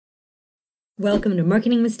Welcome to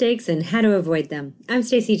Marketing Mistakes and How to Avoid Them. I'm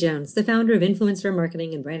Stacey Jones, the founder of influencer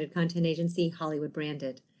marketing and branded content agency Hollywood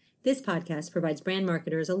Branded. This podcast provides brand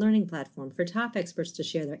marketers a learning platform for top experts to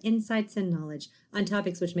share their insights and knowledge on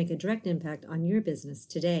topics which make a direct impact on your business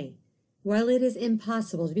today. While it is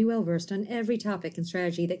impossible to be well-versed on every topic and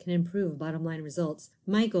strategy that can improve bottom-line results,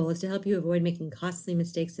 my goal is to help you avoid making costly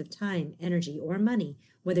mistakes of time, energy, or money,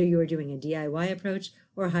 whether you are doing a DIY approach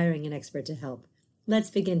or hiring an expert to help.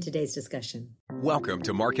 Let's begin today's discussion. Welcome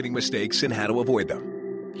to Marketing Mistakes and How to Avoid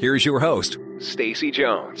Them. Here's your host, Stacey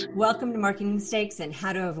Jones. Welcome to Marketing Mistakes and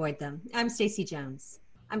How to Avoid Them. I'm Stacey Jones.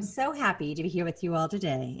 I'm so happy to be here with you all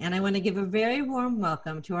today, and I want to give a very warm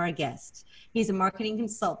welcome to our guest. He's a marketing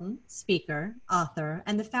consultant, speaker, author,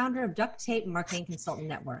 and the founder of Duct Tape Marketing Consultant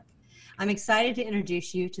Network. I'm excited to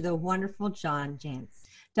introduce you to the wonderful John Jantsch.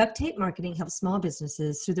 Duct Tape Marketing helps small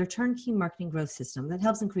businesses through their turnkey marketing growth system that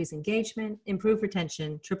helps increase engagement, improve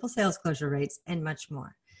retention, triple sales closure rates, and much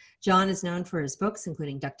more. John is known for his books,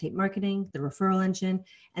 including Duct Tape Marketing, The Referral Engine,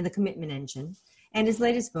 and The Commitment Engine, and his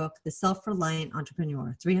latest book, The Self-Reliant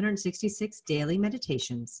Entrepreneur, 366 Daily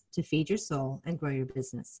Meditations to Feed Your Soul and Grow Your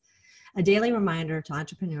Business. A daily reminder to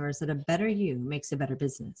entrepreneurs that a better you makes a better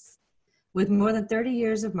business. With more than 30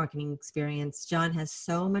 years of marketing experience, John has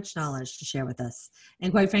so much knowledge to share with us. And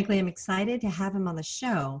quite frankly, I'm excited to have him on the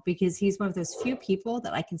show because he's one of those few people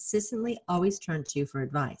that I consistently always turn to for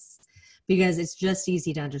advice because it's just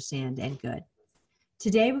easy to understand and good.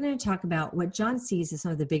 Today, we're going to talk about what John sees as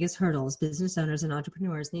some of the biggest hurdles business owners and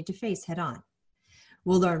entrepreneurs need to face head on.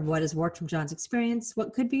 We'll learn what has worked from John's experience,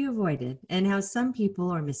 what could be avoided, and how some people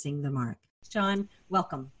are missing the mark. John,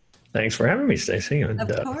 welcome. Thanks for having me, Stacey.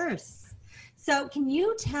 Of course. So can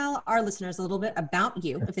you tell our listeners a little bit about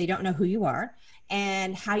you, if they don't know who you are,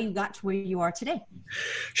 and how you got to where you are today?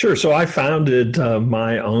 Sure. So I founded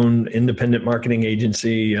my own independent marketing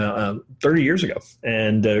agency 30 years ago.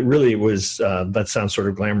 And really it was, that sounds sort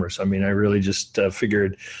of glamorous. I mean, I really just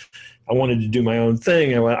figured I wanted to do my own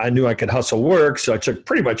thing. I knew I could hustle work. So I took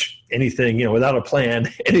pretty much anything, without a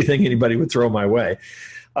plan, anything anybody would throw my way.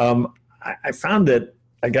 I found that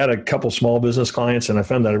I got a couple small business clients, and I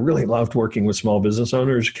found that I really loved working with small business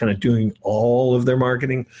owners, kind of doing all of their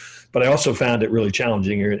marketing. But I also found it really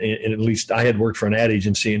challenging. And at least I had worked for an ad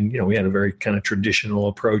agency, and we had a very kind of traditional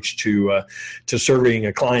approach to serving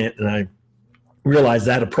a client. And I realized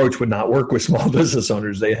that approach would not work with small business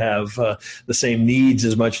owners. They have the same needs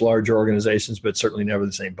as much larger organizations, but certainly never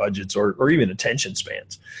the same budgets or even attention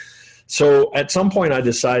spans. So at some point I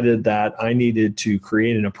decided that I needed to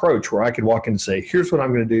create an approach where I could walk in and say, here's what I'm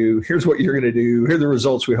going to do. Here's what you're going to do. Here are the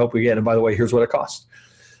results we hope we get. And by the way, here's what it costs.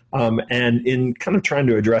 And in kind of trying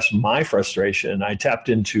to address my frustration, I tapped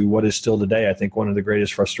into what is still today, I think, one of the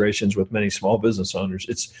greatest frustrations with many small business owners.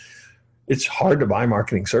 It's hard to buy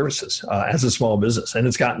marketing services as a small business. And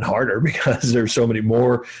it's gotten harder because there's so many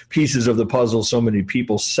more pieces of the puzzle, so many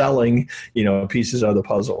people selling, pieces of the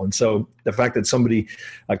puzzle. And so the fact that somebody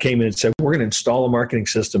came in and said, we're going to install a marketing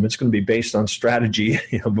system, it's going to be based on strategy,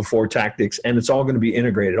 before tactics, and it's all going to be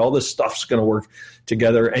integrated. All this stuff's going to work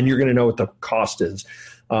together, and you're going to know what the cost is.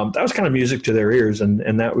 That was kind of music to their ears.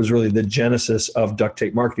 And that was really the genesis of Duct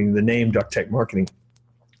Tape Marketing, the name Duct Tape Marketing.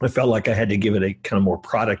 I felt like I had to give it a kind of more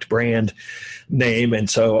product brand name. And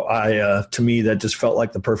so to me, that just felt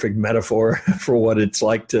like the perfect metaphor for what it's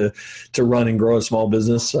like to run and grow a small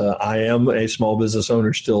business. I am a small business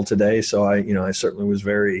owner still today. So I certainly was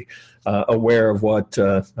very aware of what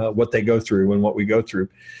they go through and what we go through.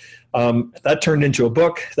 That turned into a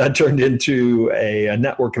book. That turned into a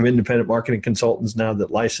network of independent marketing consultants now that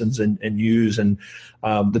license and use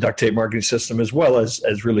the Duct Tape Marketing System, as well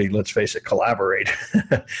as really, let's face it, collaborate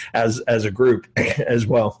as a group as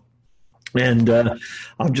well. And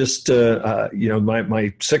I'm just,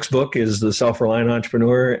 my sixth book is The Self-Reliant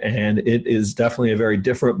Entrepreneur, and it is definitely a very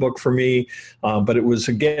different book for me. But it was,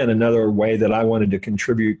 again, another way that I wanted to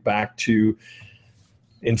contribute back to,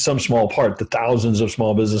 in some small part, the thousands of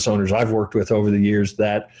small business owners I've worked with over the years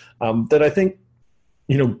that I think,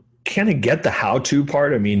 kind of get the how-to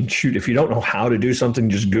part. I mean, shoot, if you don't know how to do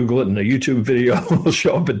something, just Google it and a YouTube video will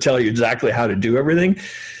show up and tell you exactly how to do everything.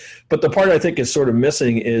 But the part I think is sort of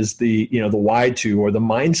missing is the why to, or the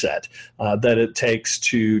mindset that it takes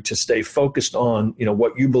to stay focused on,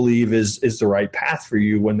 what you believe is the right path for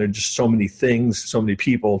you when there's just so many things, so many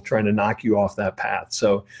people trying to knock you off that path.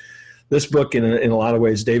 So this book, in a lot of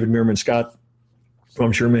ways, David Meerman Scott, who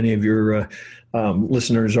I'm sure many of your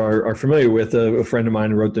listeners are familiar with, a friend of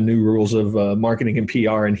mine who wrote the New Rules of Marketing and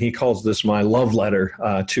PR, and he calls this my love letter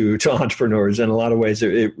to entrepreneurs. In a lot of ways,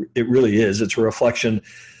 it really is. It's a reflection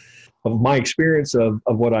my experience of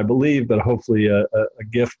what I believe, but hopefully a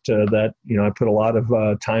gift that, I put a lot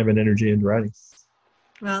of time and energy into writing.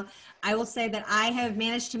 Well, I will say that I have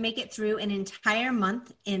managed to make it through an entire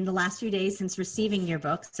month in the last few days since receiving your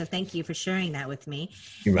book. So thank you for sharing that with me.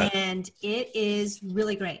 And it is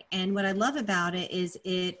really great. And what I love about it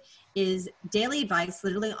is daily advice,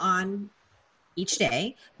 literally on each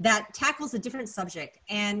day, that tackles a different subject.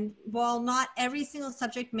 And while not every single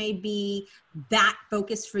subject may be that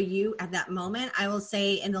focused for you at that moment, I will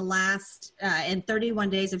say in the last, in 31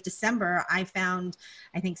 days of December, I found,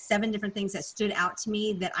 I think, 7 different things that stood out to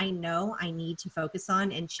me that I know I need to focus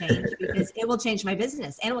on and change, because it will change my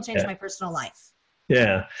business and it will change my personal life.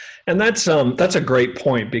 Yeah. And that's a great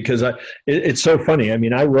point, because it's so funny. I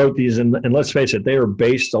mean, I wrote these and let's face it, they are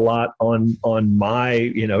based a lot on my,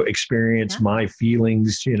 experience, my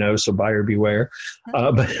feelings, so buyer beware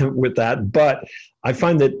with that. But I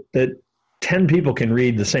find that 10 people can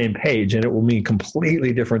read the same page and it will mean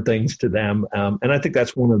completely different things to them. And I think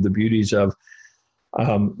that's one of the beauties of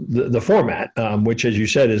the format, which, as you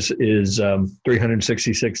said, is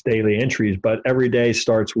 366 daily entries, but every day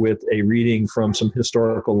starts with a reading from some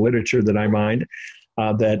historical literature that I mind,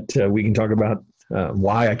 that we can talk about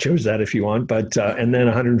why I chose that if you want, but and then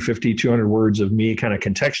 150, 200 words of me kind of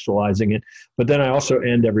contextualizing it. But then I also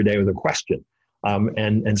end every day with a question.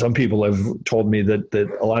 And some people have told me that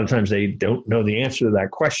a lot of times they don't know the answer to that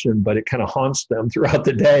question, but it kind of haunts them throughout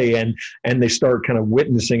the day, and they start kind of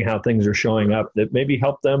witnessing how things are showing up that maybe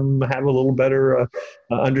help them have a little better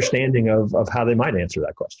understanding of how they might answer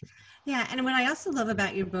that question. Yeah. And what I also love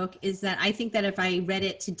about your book is that I think that if I read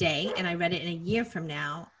it today and I read it in a year from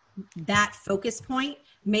now, that focus point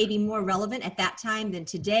may be more relevant at that time than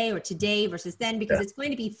today, or today versus then, because it's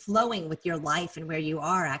going to be flowing with your life and where you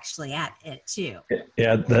are actually at it too.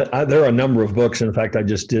 Yeah, there are a number of books. In fact, I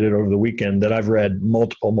just did it over the weekend that I've read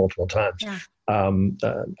multiple times. Yeah. A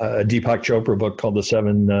Deepak Chopra book called The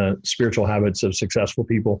 7 Spiritual Habits of Successful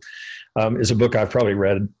People is a book I've probably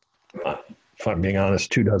read, if I'm being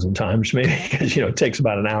honest, 24 times maybe, because, it takes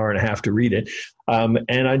about an hour and a half to read it. And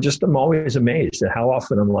I'm always amazed at how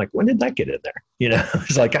often I'm like, when did that get in there?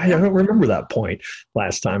 It's like, I don't remember that point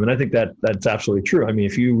last time. And I think that's absolutely true. I mean,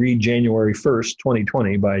 if you read January 1st,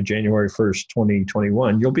 2020 by January 1st,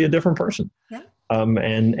 2021, you'll be a different person. Yeah.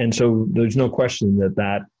 And so there's no question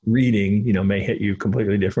that reading, may hit you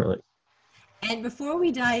completely differently. And before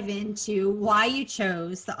we dive into why you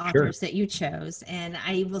chose the authors that you chose, and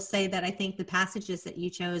I will say that I think the passages that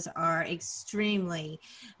you chose are extremely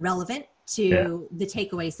relevant to the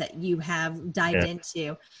takeaways that you have dived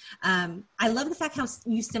into. I love the fact how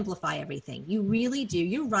you simplify everything. You really do.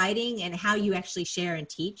 Your writing and how you actually share and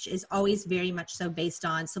teach is always very much so based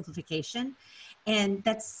on simplification. And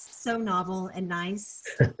that's so novel and nice.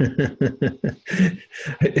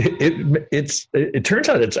 It turns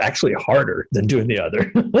out it's actually harder than doing the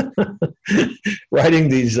other. writing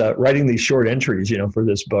these short entries, for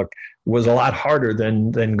this book was a lot harder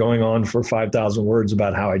than going on for 5,000 words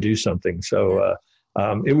about how I do something. So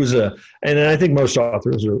it was and I think most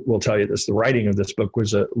authors will tell you this. The writing of this book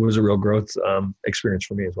was a real growth experience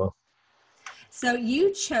for me as well. So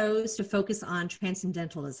you chose to focus on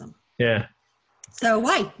transcendentalism. Yeah. So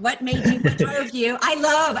why? What drove you? I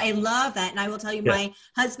love that. And I will tell you, my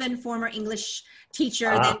husband, former English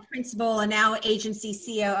teacher, then principal, and now agency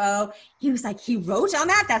COO, he was like, he wrote on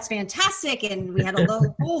that? That's fantastic. And we had a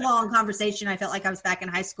whole long conversation. I felt like I was back in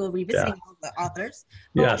high school revisiting all the authors.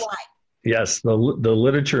 But why? Yes, the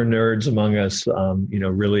literature nerds among us,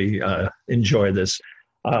 really enjoy this.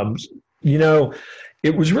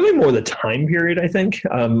 It was really more the time period, I think,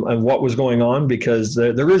 and what was going on, because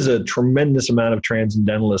there is a tremendous amount of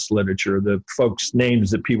transcendentalist literature, the folks' names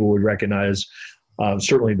that people would recognize,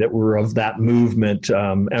 certainly that were of that movement,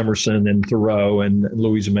 Emerson and Thoreau and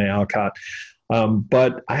Louisa May Alcott.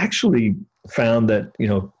 But I actually found that,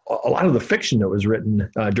 a lot of the fiction that was written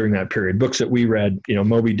during that period, books that we read,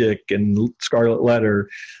 Moby Dick and Scarlet Letter,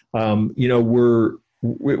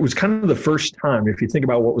 it was kind of the first time, if you think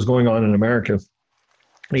about what was going on in America,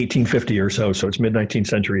 1850 or so it's mid-19th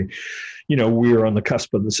century. We are on the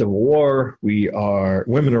cusp of the Civil War.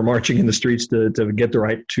 Women are marching in the streets to get the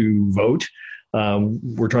right to vote.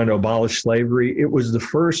 We're trying to abolish slavery. It was the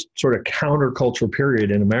first sort of countercultural period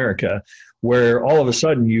in America where all of a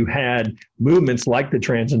sudden you had movements like the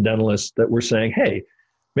Transcendentalists that were saying, hey,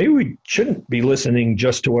 maybe we shouldn't be listening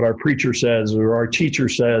just to what our preacher says or our teacher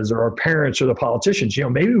says or our parents or the politicians.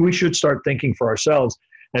 Maybe we should start thinking for ourselves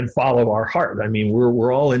and follow our heart. I mean,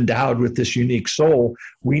 we're all endowed with this unique soul.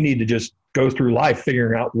 We need to just go through life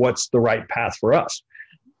figuring out what's the right path for us.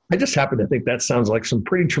 I just happen to think that sounds like some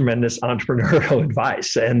pretty tremendous entrepreneurial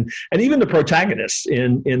advice. And even the protagonists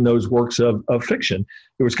in those works of fiction,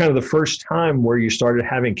 it was kind of the first time where you started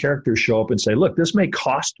having characters show up and say, look, this may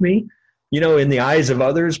cost me, in the eyes of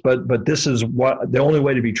others, but this is what the only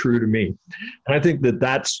way to be true to me. And I think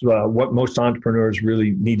that's what most entrepreneurs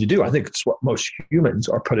really need to do. I think it's what most humans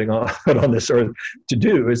are put on this earth to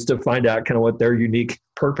do, is to find out kind of what their unique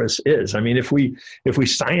purpose is. I mean, if we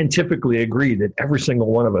scientifically agree that every single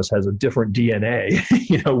one of us has a different DNA,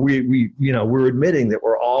 we're admitting that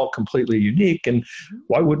we're all completely unique, and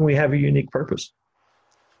why wouldn't we have a unique purpose?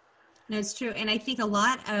 No, it's true. And I think a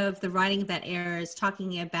lot of the writing of that era is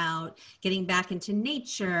talking about getting back into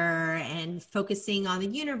nature and focusing on the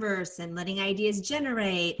universe and letting ideas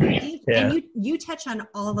generate. And you touch on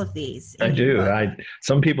all of these. I do.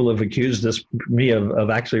 Some people have accused me of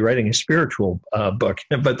actually writing a spiritual book,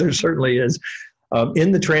 but there certainly is.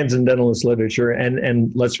 In the transcendentalist literature,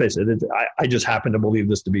 and let's face it, I just happen to believe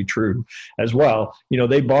this to be true as well.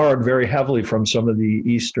 They borrowed very heavily from some of the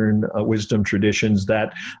Eastern wisdom traditions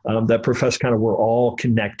that profess kind of we're all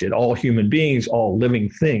connected, all human beings, all living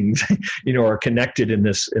things, are connected in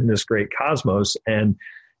this great cosmos. And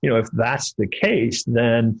if that's the case,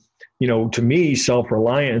 then to me,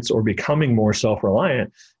 self-reliance or becoming more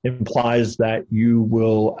self-reliant implies that you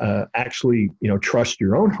will actually, trust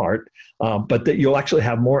your own heart, but that you'll actually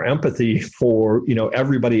have more empathy for,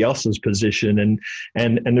 everybody else's position.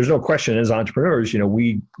 And there's no question, as entrepreneurs,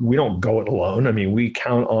 we don't go it alone. I mean, we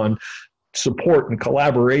count on support and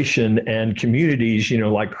collaboration and communities,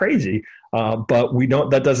 like crazy. But we don't.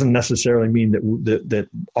 That doesn't necessarily mean that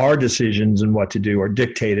our decisions and what to do are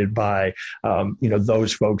dictated by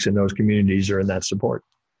those folks in those communities or in that support.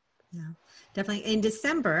 Yeah, definitely. In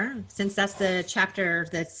December, since that's the chapter,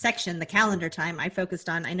 the section, the calendar time I focused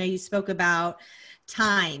on. I know you spoke about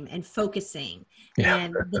time and focusing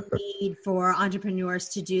and the need for entrepreneurs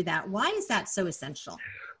to do that. Why is that so essential?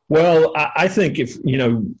 Well, I think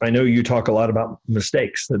I know you talk a lot about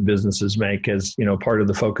mistakes that businesses make as, part of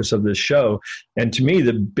the focus of this show. And to me,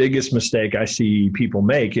 the biggest mistake I see people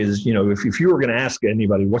make is, if you were going to ask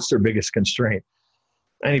anybody, what's their biggest constraint?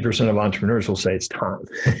 90% of entrepreneurs will say it's time.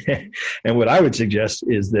 And what I would suggest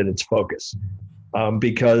is that it's focus.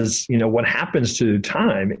 Because, what happens to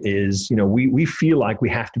time is, we feel like we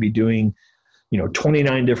have to be doing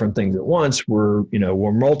 29 different things at once. We're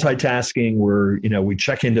multitasking. We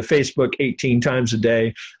check into Facebook 18 times a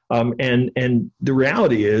day. And the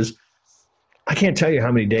reality is, I can't tell you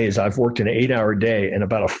how many days I've worked an 8-hour day and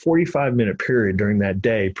about a 45-minute period during that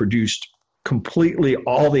day produced completely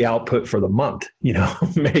all the output for the month,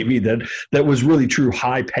 maybe that was really true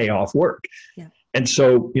high payoff work. Yeah. And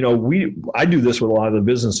so, I do this with a lot of the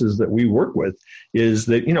businesses that we work with, is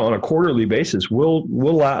that, on a quarterly basis, we'll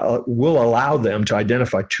allow them to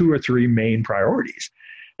identify 2 or 3 main priorities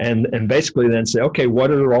and basically then say, okay,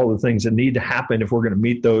 what are all the things that need to happen if we're going to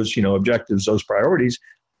meet those, objectives, those priorities?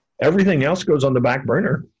 Everything else goes on the back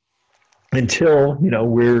burner until,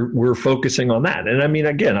 we're focusing on that. And I mean,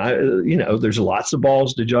 again, there's lots of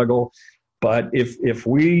balls to juggle. But if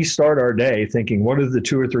we start our day thinking, what are the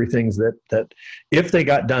 2 or 3 things that if they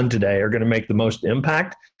got done today are going to make the most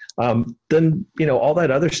impact, then, all that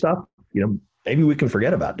other stuff, maybe we can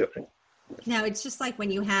forget about doing it. Now, it's just like when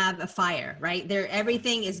you have a fire, right?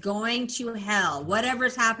 Everything is going to hell.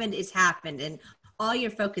 Whatever's happened is happened. And all your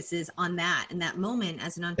focus is on that. In that moment,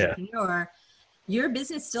 as an entrepreneur, your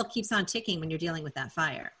business still keeps on ticking when you're dealing with that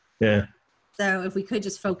fire. Yeah. So if we could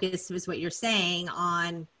just focus, is what you're saying,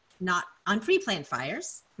 on not on pre-planned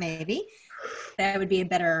fires, maybe that would be a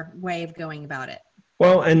better way of going about it.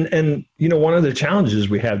 Well, and one of the challenges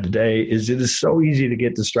we have today is it is so easy to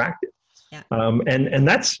get distracted. Yeah. And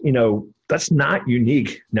that's not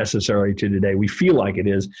unique necessarily to today. We feel like it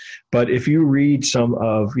is, but if you read some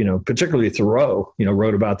of, particularly Thoreau,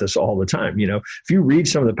 wrote about this all the time. If you read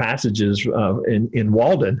some of the passages in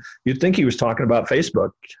Walden, you'd think he was talking about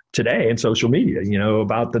Facebook today and social media,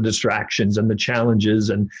 about the distractions and the challenges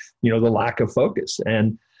and, the lack of focus.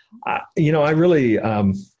 And, I really,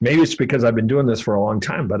 maybe it's because I've been doing this for a long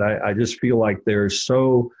time, but I just feel like there's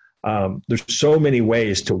so many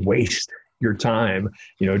ways to waste your time,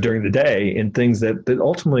 during the day in things that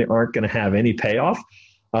ultimately aren't going to have any payoff.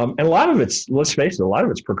 And a lot of it's, let's face it, a lot of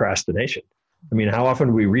it's procrastination. I mean, how often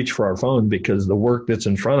do we reach for our phone because the work that's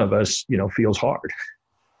in front of us, feels hard?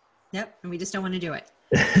 Yep. And we just don't want to do it.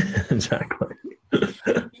 Exactly.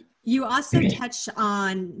 You also touch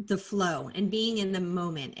on the flow and being in the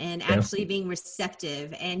moment and actually being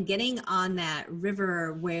receptive and getting on that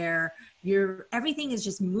river where everything is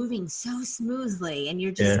just moving so smoothly and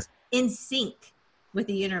you're just in sync with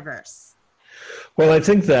the universe. Well, I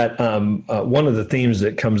think that one of the themes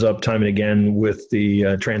that comes up time and again with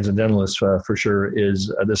the transcendentalists for sure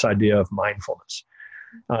is this idea of mindfulness.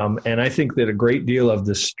 And I think that a great deal of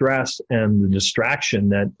the stress and the distraction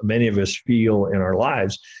that many of us feel in our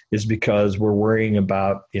lives is because we're worrying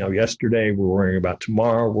about, yesterday, we're worrying about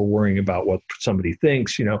tomorrow, we're worrying about what somebody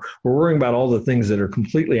thinks, we're worrying about all the things that are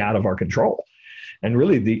completely out of our control. And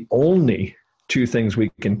really the only two things we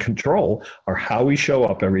can control are how we show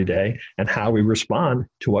up every day and how we respond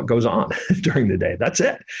to what goes on during the day. That's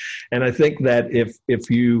it. And I think that if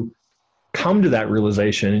you come to that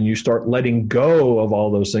realization and you start letting go of all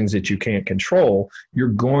those things that you can't control, you're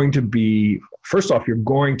going to be, first off, you're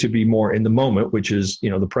going to be more in the moment, which is,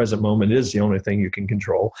 the present moment is the only thing you can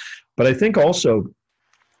control. But I think also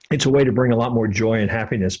it's a way to bring a lot more joy and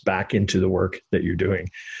happiness back into the work that you're doing.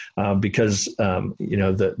 Because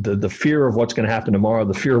the fear of what's going to happen tomorrow,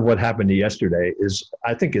 the fear of what happened to yesterday is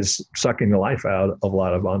sucking the life out of a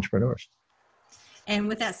lot of entrepreneurs. And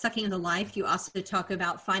with that sucking of the life, you also talk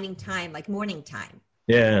about finding time, like morning time.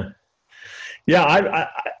 Yeah.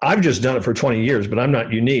 I've just done it for 20 years, but I'm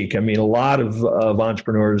not unique. I mean, a lot of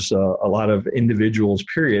entrepreneurs, a lot of individuals,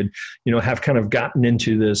 period, have kind of gotten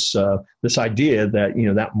into this idea that,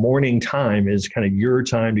 that morning time is kind of your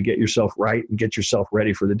time to get yourself right and get yourself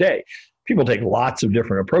ready for the day. People take lots of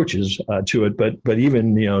different approaches to it, but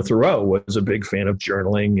even, Thoreau was a big fan of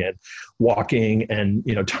journaling and walking and,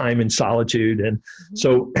 time in solitude. And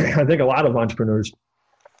so I think a lot of entrepreneurs,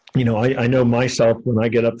 I know myself, when I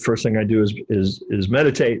get up, first thing I do is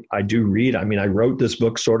meditate. I do read. I mean, I wrote this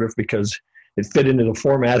book sort of because it fit into the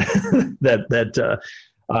format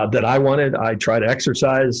that I wanted. I try to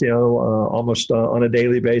exercise, almost on a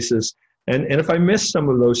daily basis. And if I miss some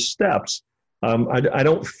of those steps, I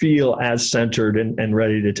don't feel as centered and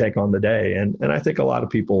ready to take on the day. And I think a lot of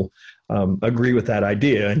people agree with that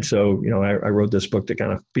idea. And so, I wrote this book to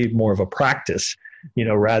kind of be more of a practice,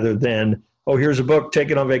 rather than, oh, here's a book, take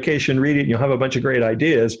it on vacation, read it, and you'll have a bunch of great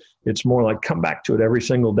ideas. It's more like come back to it every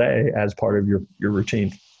single day as part of your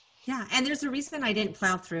routine. Yeah. And there's a reason I didn't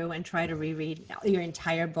plow through and try to reread your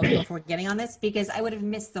entire book before getting on this, because I would have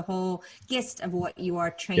missed the whole gist of what you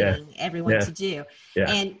are training everyone to do.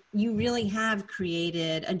 Yeah. And you really have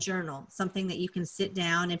created a journal, something that you can sit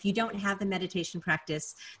down. If you don't have the meditation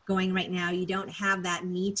practice going right now, you don't have that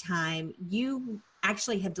me time, you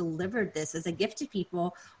actually have delivered this as a gift to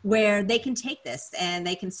people where they can take this and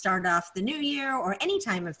they can start off the new year or any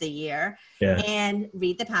time of the year and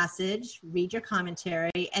read the passage, read your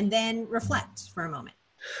commentary, and then reflect for a moment.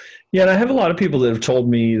 Yeah. And I have a lot of people that have told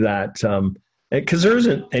me that, because there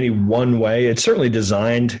isn't any one way. It's certainly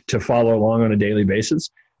designed to follow along on a daily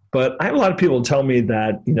basis. But I have a lot of people tell me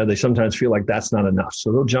that, they sometimes feel like that's not enough.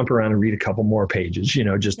 So they'll jump around and read a couple more pages,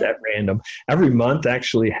 just at random. Every month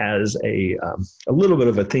actually has a little bit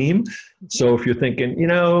of a theme. So if you're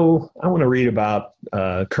thinking, I want to read about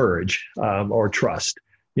courage or trust,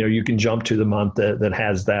 you can jump to the month that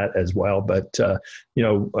has that as well. But,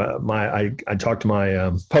 I talked to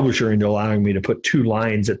my publisher into allowing me to put 2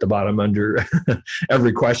 lines at the bottom under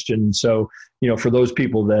every question. So, for those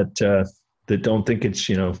people that don't think it's,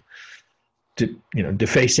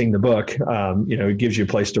 defacing the book, it gives you a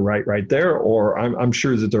place to write right there. Or I'm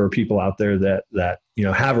sure that there are people out there that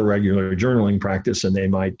have a regular journaling practice and they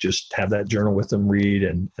might just have that journal with them, read,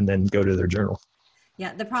 and then go to their journal.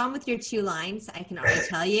 Yeah. The problem with your 2 lines, I can already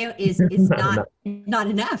tell you, is it's not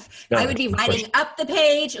enough. I would be writing up the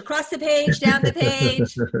page, across the page, down the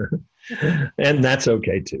page. And that's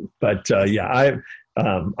okay too. But I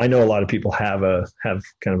know a lot of people have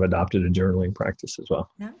kind of adopted a journaling practice as well.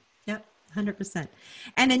 Yep, 100%.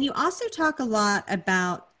 And then you also talk a lot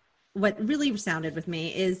about what really sounded with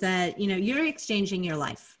me is that, you're exchanging your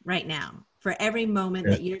life right now for every moment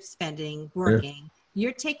that you're spending working.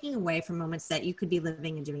 You're taking away from moments that you could be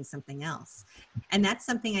living and doing something else. And that's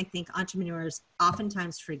something I think entrepreneurs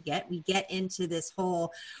oftentimes forget. We get into this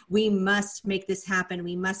whole, we must make this happen.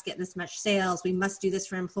 We must get this much sales. We must do this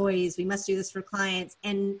for employees. We must do this for clients.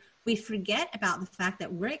 And we forget about the fact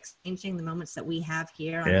that we're exchanging the moments that we have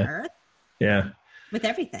here on earth with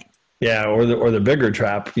everything. Yeah. Or the bigger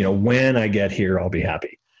trap, when I get here, I'll be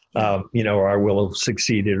happy. Or I will have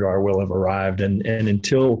succeeded or I will have arrived. And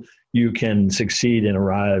until you can succeed and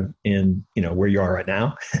arrive in, where you are right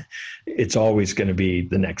now, it's always going to be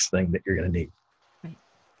the next thing that you're going to need. Right.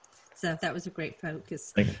 So that was a great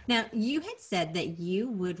focus. Thank you. Now, you had said that you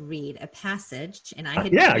would read a passage, and I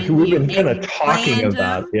had Yeah, given we've you been kind of a talking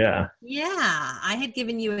about, random- Yeah, I had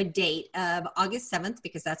given you a date of August 7th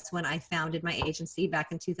because that's when I founded my agency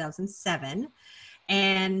back in 2007,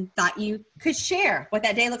 and thought you could share what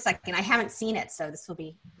that day looks like. And I haven't seen it, so this will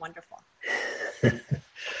be wonderful.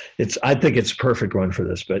 I think it's a perfect one for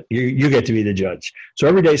this, but you get to be the judge. So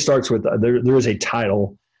every day starts with, there is a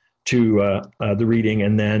title to the reading,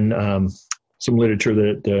 and then some literature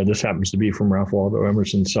that this happens to be from Ralph Waldo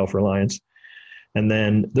Emerson's Self-Reliance. And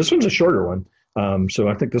then this one's a shorter one. So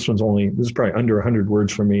I think this is probably under 100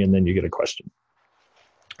 words from me, and then you get a question.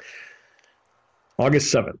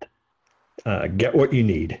 August 7th, get what you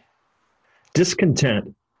need.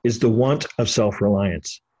 Discontent is the want of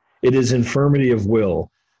self-reliance. It is infirmity of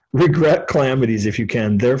will. Regret calamities if you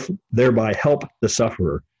can, thereby help the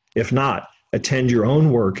sufferer. If not, attend your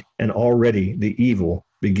own work, and already the evil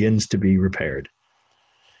begins to be repaired.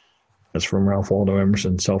 That's from Ralph Waldo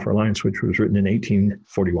Emerson's Self-Reliance, which was written in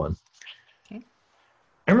 1841. Okay.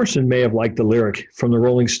 Emerson may have liked the lyric from the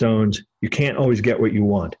Rolling Stones, "You can't always get what you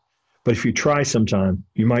want, but if you try sometime,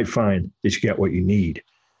 you might find that you get what you need."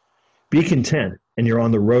 Be content, and you're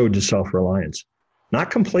on the road to self-reliance.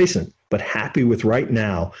 Not complacent, but happy with right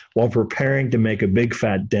now while preparing to make a big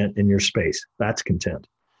fat dent in your space. That's content.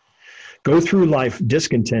 Go through life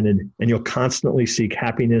discontented, and you'll constantly seek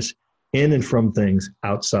happiness in and from things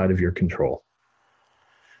outside of your control.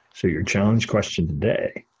 So your challenge question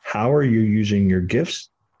today, how are you using your gifts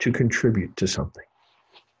to contribute to something?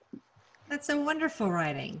 That's a wonderful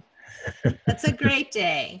writing. That's a great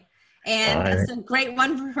day. And that's a great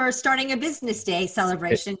one for starting a business day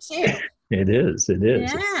celebration too. It is.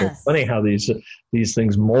 Yes. It's funny how these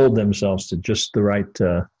things mold themselves to just the right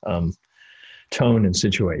tone and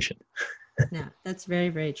situation. No, that's very,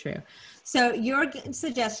 very true. So your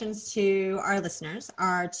suggestions to our listeners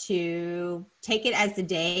are to take it as the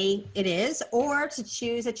day it is, or to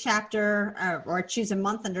choose a chapter or choose a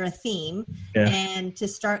month under a theme, and to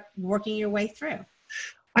start working your way through.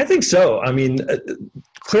 I think so. I mean,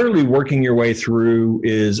 clearly working your way through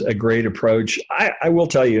is a great approach. I will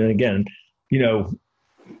tell you, and again,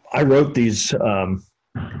 I wrote these, I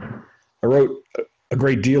wrote a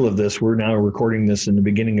great deal of this. We're now recording this in the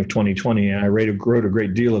beginning of 2020, and I wrote a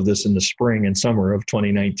great deal of this in the spring and summer of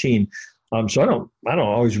 2019. So I don't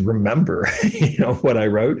always remember, what I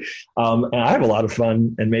wrote. And I have a lot of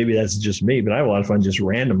fun, and maybe that's just me, but I have a lot of fun just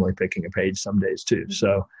randomly picking a page some days too.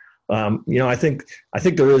 So, I think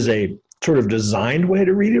there is a sort of designed way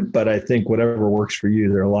to read it, but I think whatever works for you,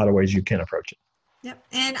 there are a lot of ways you can approach it. Yep.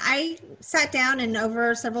 And I sat down and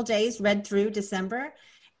over several days read through December,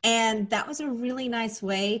 and that was a really nice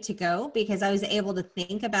way to go because I was able to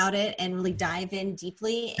think about it and really dive in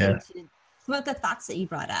deeply into some of the thoughts that you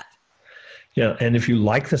brought up. Yeah, and if you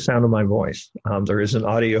like the sound of my voice, there is an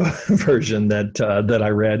audio version that I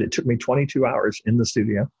read. It took me 22 hours in the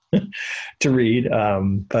studio to read,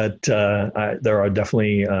 but there are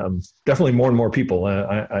definitely more and more people.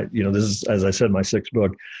 This is, as I said, my sixth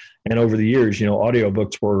book, and over the years,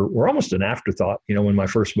 audiobooks were almost an afterthought. When my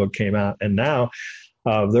first book came out, and now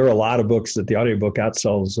there are a lot of books that the audiobook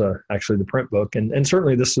outsells actually the print book, and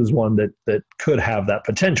certainly this is one that could have that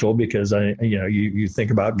potential because you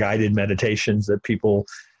think about guided meditations that people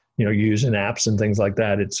use in apps and things like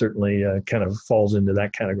that. It certainly kind of falls into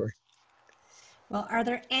that category. Well, are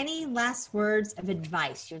there any last words of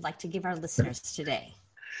advice you'd like to give our listeners today?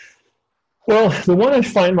 Well, the one I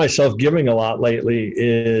find myself giving a lot lately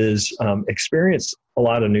is experience a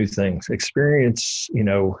lot of new things. Experience,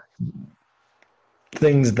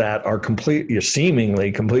 things that are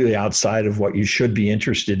seemingly completely outside of what you should be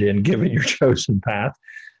interested in, given your chosen path.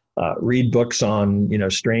 Read books on,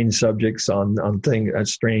 strange subjects, on things.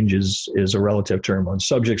 Strange is a relative term, on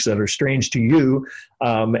subjects that are strange to you.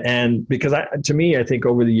 And because to me, I think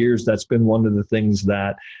over the years, that's been one of the things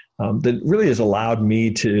that really has allowed me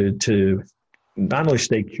to not only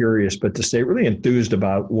stay curious, but to stay really enthused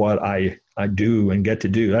about what I do and get to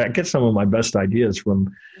do. I get some of my best ideas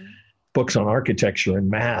from books on architecture and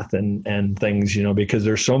math and things, because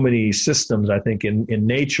there's so many systems, I think, in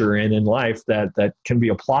nature and in life that can be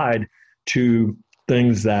applied to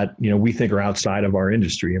things that, we think are outside of our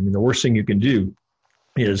industry. I mean, the worst thing you can do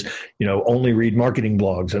is, only read marketing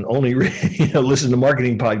blogs and only read, listen to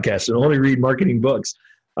marketing podcasts and only read marketing books.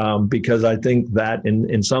 Because I think that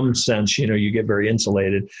in some sense, you get very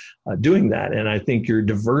insulated doing that. And I think your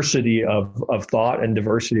diversity of thought and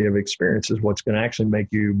diversity of experience is what's going to actually make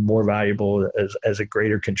you more valuable as a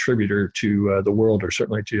greater contributor to the world, or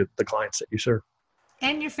certainly to the clients that you serve.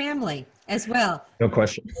 And your family as well. No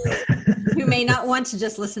question. who may not want to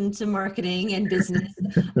just listen to marketing and business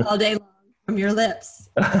all day long from your lips.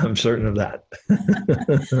 I'm certain of that.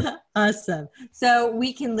 Awesome. So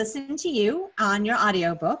we can listen to you on your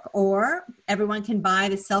audiobook, or everyone can buy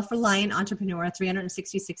the Self-Reliant Entrepreneur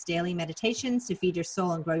 366 Daily Meditations to Feed Your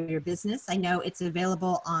Soul and Grow Your Business. I know it's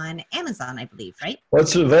available on Amazon, I believe, right? Well,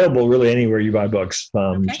 it's available really anywhere you buy books.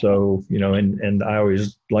 Okay. So, and I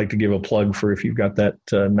always like to give a plug for if you've got that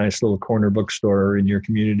nice little corner bookstore in your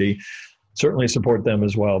community, certainly support them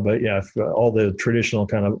as well. But yeah, if, all the traditional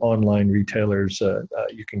kind of online retailers,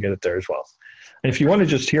 you can get it there as well. And if you want to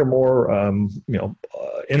just hear more,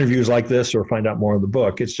 interviews like this or find out more of the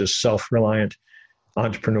book, it's just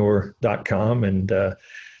selfreliantentrepreneur.com. And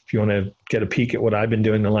if you want to get a peek at what I've been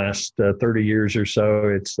doing the last 30 years or so,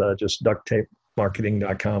 it's just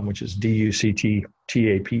ducttapemarketing.com, which is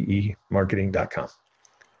DUCTTAPE marketing.com.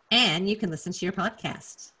 And you can listen to your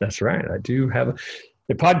podcast. That's right. I do have a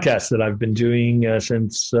podcast that I've been doing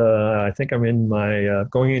since I think I'm in my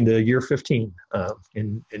going into year 15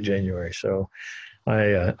 in January. So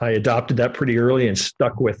I adopted that pretty early and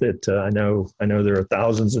stuck with it. I know there are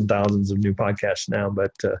thousands and thousands of new podcasts now,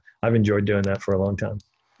 but I've enjoyed doing that for a long time.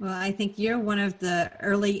 Well, I think you're one of the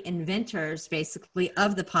early inventors, basically,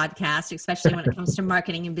 of the podcast, especially when it comes to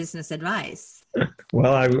marketing and business advice.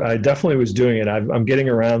 Well, I definitely was doing it. I'm getting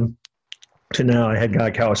around to now. I had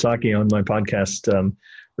Guy Kawasaki on my podcast,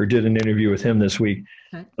 or did an interview with him this week.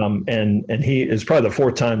 Okay. And he is probably the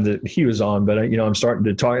fourth time that he was on, but I'm starting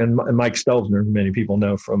to talk, and Mike Stelzner, many people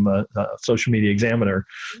know from Social Media Examiner,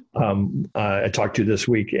 I talked to this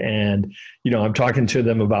week, and, I'm talking to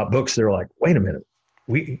them about books. They're like, wait a minute,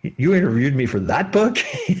 you interviewed me for that book?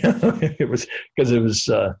 It was because it was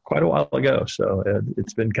quite a while ago. So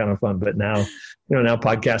it's been kind of fun, but now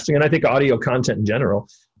podcasting, and I think audio content in general,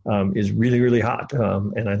 is really, really hot.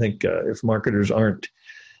 And I think if marketers aren't,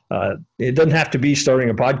 it doesn't have to be starting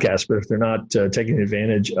a podcast, but if they're not taking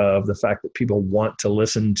advantage of the fact that people want to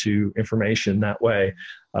listen to information that way,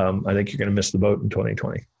 I think you're going to miss the boat in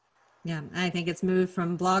 2020. Yeah, I think it's moved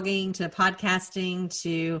from blogging to podcasting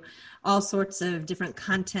to all sorts of different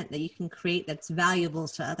content that you can create that's valuable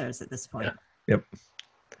to others at this point. Yeah. Yep.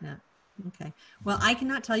 Yeah. Okay. Well, I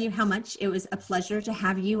cannot tell you how much it was a pleasure to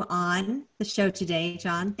have you on the show today,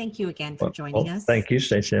 John. Thank you again for joining us. Thank you,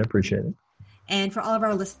 Stacey. I appreciate it. And for all of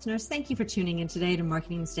our listeners, thank you for tuning in today to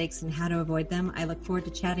Marketing Mistakes and How to Avoid Them. I look forward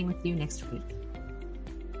to chatting with you next week.